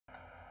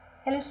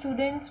Hello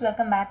students,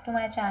 welcome back to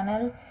my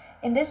channel.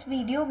 In this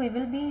video, we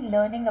will be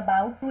learning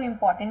about two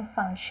important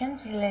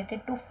functions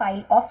related to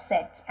file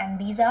offsets, and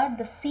these are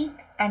the seek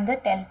and the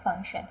tell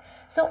function.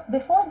 So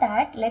before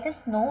that, let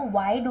us know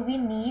why do we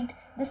need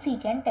the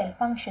seek and tell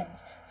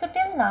functions. So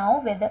till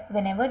now,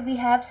 whenever we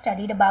have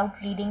studied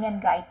about reading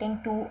and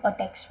writing to a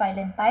text file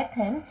in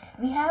Python,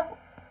 we have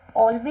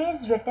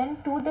always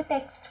written to the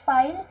text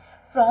file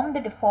from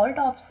the default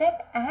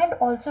offset and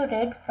also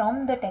read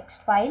from the text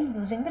file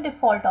using the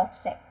default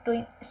offset.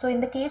 So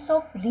in the case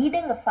of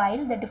reading a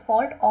file, the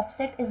default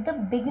offset is the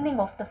beginning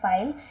of the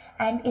file,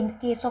 and in the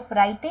case of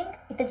writing,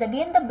 it is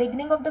again the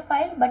beginning of the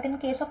file, but in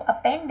case of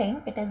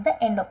appending, it is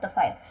the end of the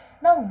file.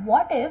 Now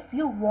what if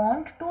you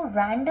want to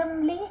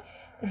randomly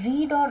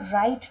read or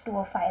write to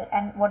a file?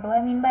 And what do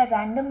I mean by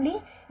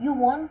randomly? You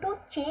want to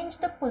change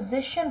the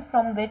position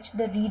from which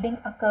the reading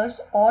occurs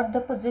or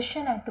the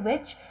position at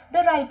which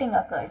the writing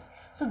occurs.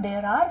 So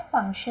there are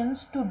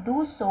functions to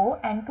do so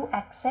and to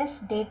access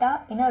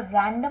data in a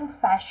random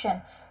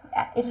fashion,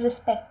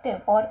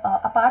 irrespective or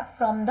apart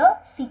from the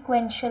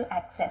sequential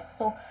access.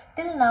 So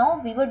till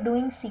now we were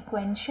doing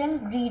sequential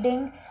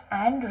reading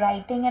and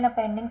writing and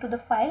appending to the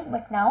file,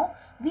 but now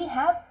we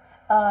have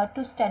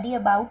to study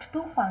about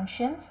two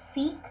functions,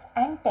 seek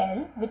and tell,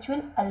 which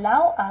will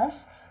allow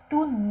us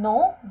to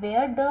know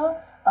where the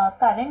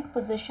current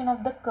position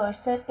of the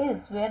cursor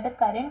is, where the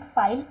current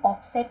file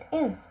offset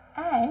is,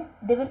 and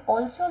they will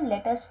also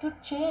let us to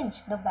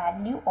change the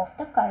value of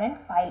the current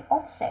file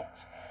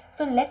offsets.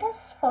 So let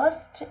us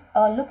first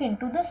look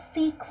into the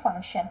seek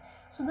function.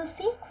 So the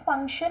seek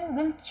function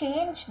will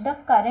change the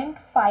current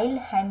file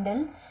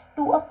handle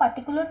to a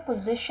particular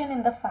position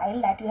in the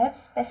file that you have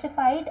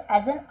specified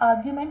as an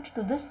argument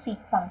to the seek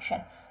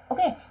function.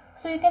 Okay,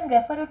 so you can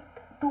refer it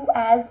to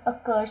as a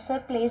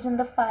cursor placed in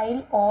the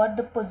file or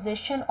the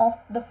position of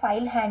the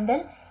file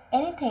handle,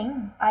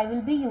 anything. I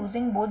will be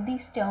using both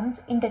these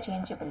terms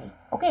interchangeably.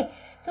 Okay,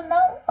 so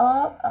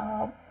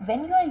now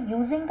when you are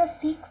using the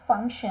seek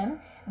function,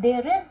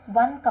 there is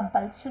one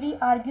compulsory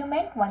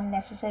argument, one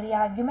necessary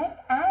argument,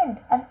 and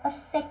a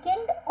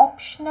second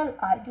optional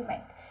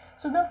argument.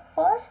 So the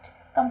first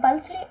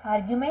compulsory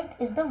argument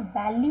is the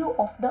value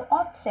of the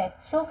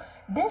offset. So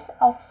this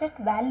offset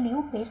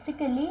value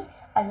basically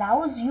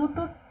allows you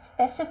to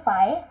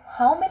specify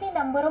how many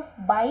number of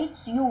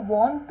bytes you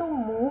want to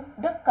move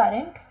the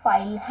current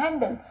file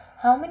handle,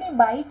 how many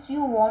bytes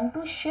you want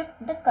to shift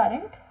the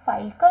current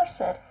file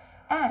cursor.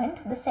 And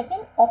the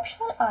second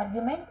optional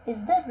argument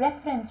is the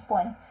reference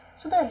point.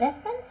 So the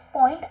reference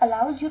point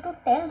allows you to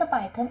tell the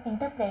Python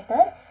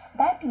interpreter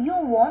that you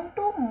want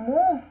to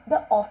move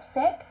the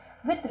offset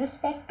with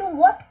respect to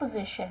what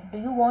position. Do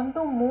you want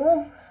to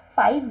move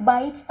 5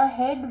 bytes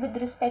ahead with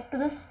respect to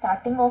the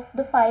starting of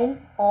the file,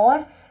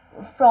 or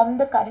from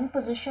the current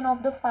position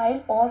of the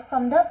file, or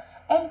from the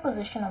end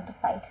position of the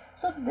file?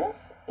 So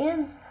this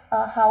is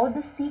how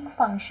the seek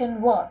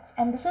function works,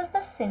 and this is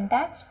the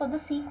syntax for the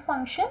seek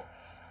function.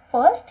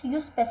 First,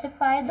 you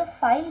specify the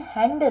file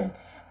handle,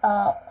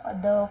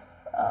 the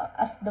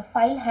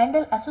file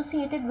handle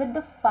associated with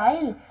the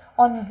file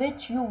on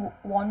which you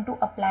want to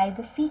apply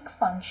the seek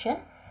function.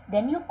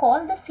 Then you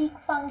call the seek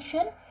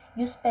function,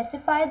 you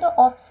specify the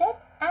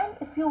offset, and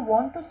if you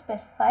want to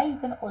specify, you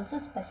can also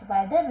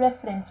specify the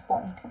reference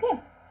point. Okay,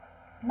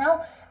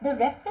 now the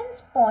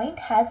reference point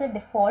has a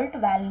default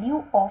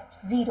value of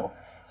 0.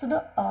 So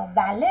the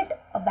valid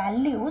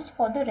values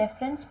for the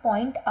reference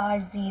point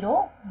are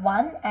 0,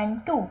 1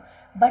 and 2,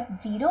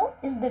 but 0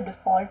 is the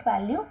default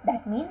value.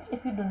 That means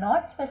if you do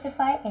not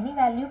specify any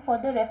value for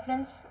the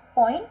reference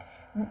point,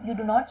 you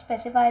do not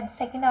specify the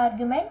second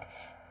argument,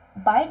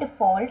 by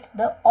default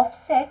the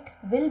offset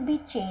will be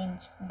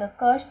changed, the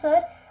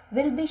cursor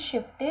will be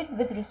shifted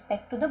with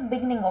respect to the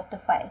beginning of the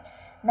file.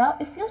 Now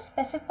if you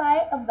specify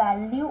a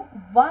value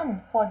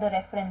 1 for the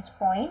reference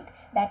point,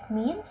 that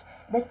means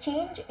the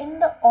change in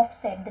the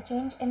offset, the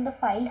change in the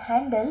file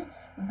handle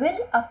will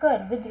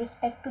occur with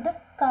respect to the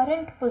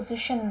current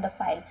position in the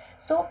file.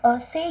 So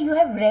say you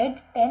have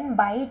read 10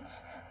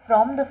 bytes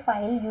from the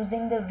file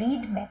using the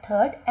read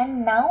method,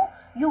 and now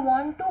you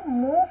want to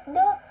move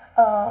the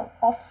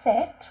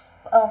offset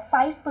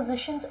 5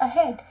 positions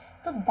ahead.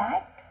 So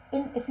that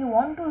if you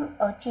want to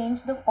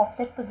change the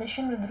offset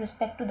position with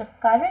respect to the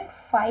current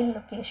file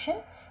location,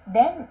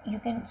 then you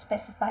can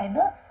specify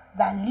the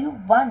value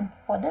 1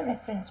 for the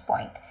reference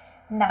point.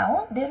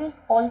 Now there is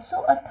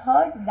also a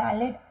third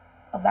valid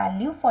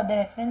value for the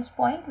reference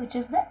point, which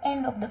is the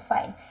end of the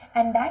file,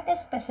 and that is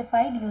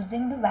specified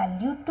using the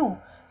value 2.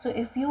 So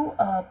if you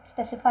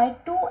specify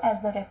 2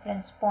 as the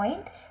reference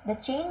point, the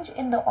change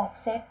in the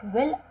offset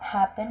will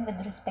happen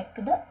with respect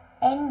to the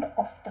end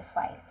of the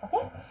file.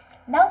 Okay,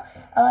 now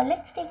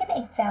let's take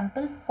an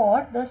example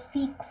for the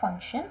seek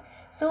function.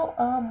 So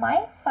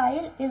my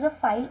file is a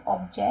file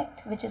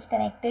object which is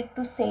connected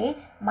to, say,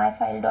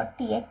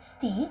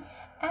 myfile.txt,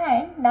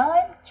 and now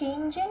I'm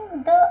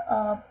changing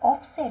the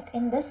offset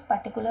in this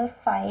particular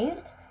file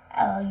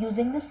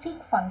using the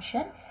seek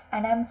function,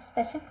 and I'm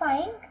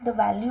specifying the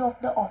value of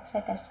the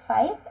offset as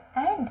 5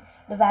 and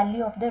the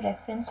value of the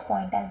reference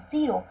point as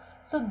 0.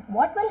 So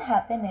what will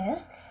happen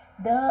is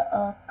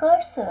the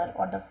cursor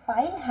or the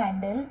file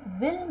handle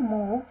will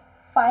move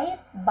 5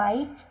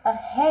 bytes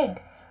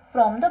ahead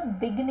from the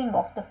beginning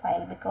of the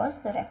file because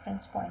the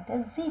reference point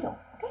is 0.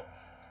 Okay.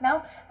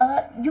 Now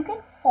you can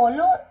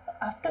follow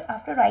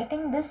after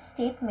writing this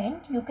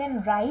statement, you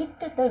can write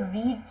the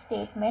read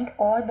statement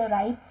or the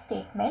write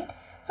statement.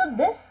 So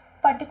this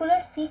particular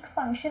seek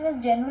function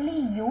is generally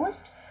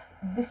used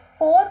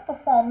before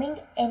performing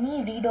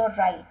any read or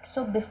write.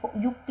 So before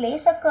you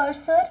place a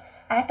cursor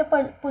at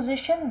a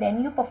position,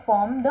 then you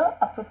perform the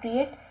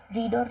appropriate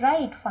read or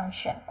write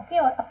function, okay,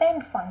 or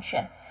append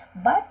function.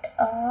 But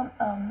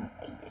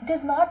it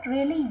is not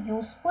really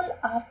useful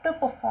after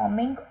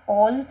performing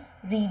all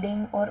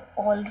reading or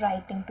all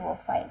writing to a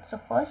file. So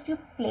first you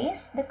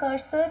place the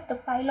cursor, the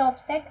file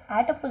offset,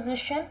 at a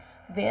position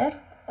where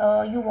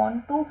you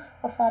want to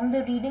perform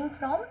the reading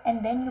from,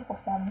 and then you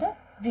perform the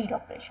read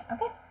operation.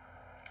 Okay.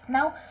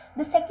 Now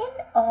the second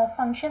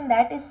function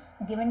that is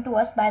given to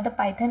us by the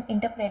Python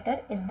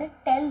interpreter is the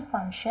tell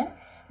function.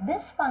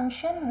 This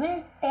function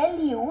will tell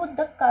you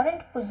the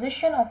current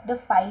position of the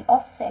file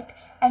offset,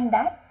 and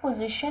that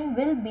position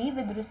will be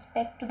with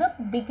respect to the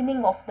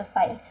beginning of the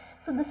file.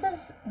 So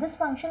this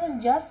function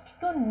is just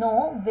to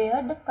know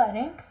where the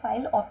current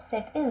file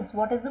offset is,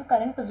 what is the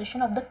current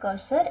position of the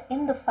cursor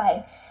in the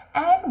file.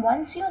 And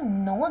once you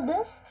know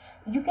this,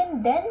 you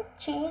can then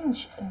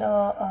change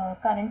the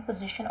current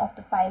position of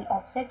the file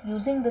offset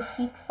using the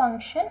seek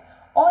function,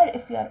 or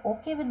if you are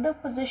okay with the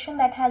position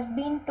that has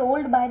been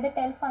told by the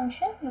tell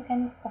function, you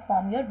can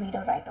perform your read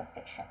or write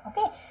operation.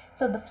 Okay,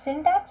 so the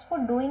syntax for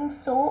doing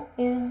so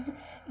is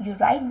you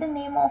write the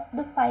name of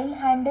the file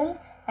handle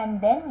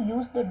and then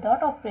use the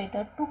dot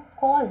operator to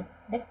call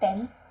the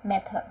tell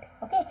method.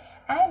 Okay,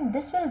 and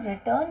this will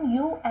return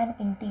you an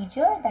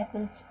integer that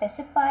will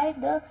specify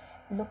the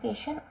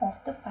location of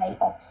the file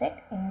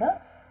offset in the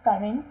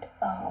current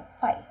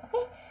file.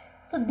 Okay,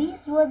 so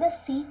these were the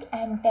seek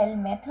and tell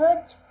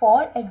methods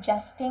for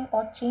adjusting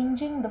or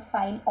changing the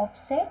file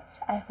offsets.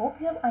 I hope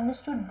you have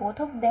understood both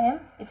of them.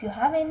 If you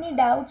have any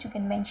doubts, you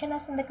can mention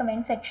us in the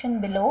comment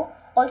section below.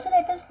 Also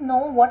let us know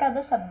what are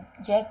the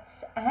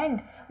subjects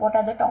and what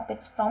are the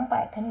topics from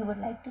Python you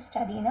would like to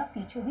study in our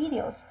future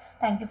videos.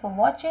 Thank you for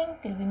watching.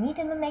 Till we meet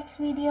in the next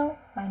video.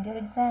 Mind your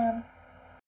exam.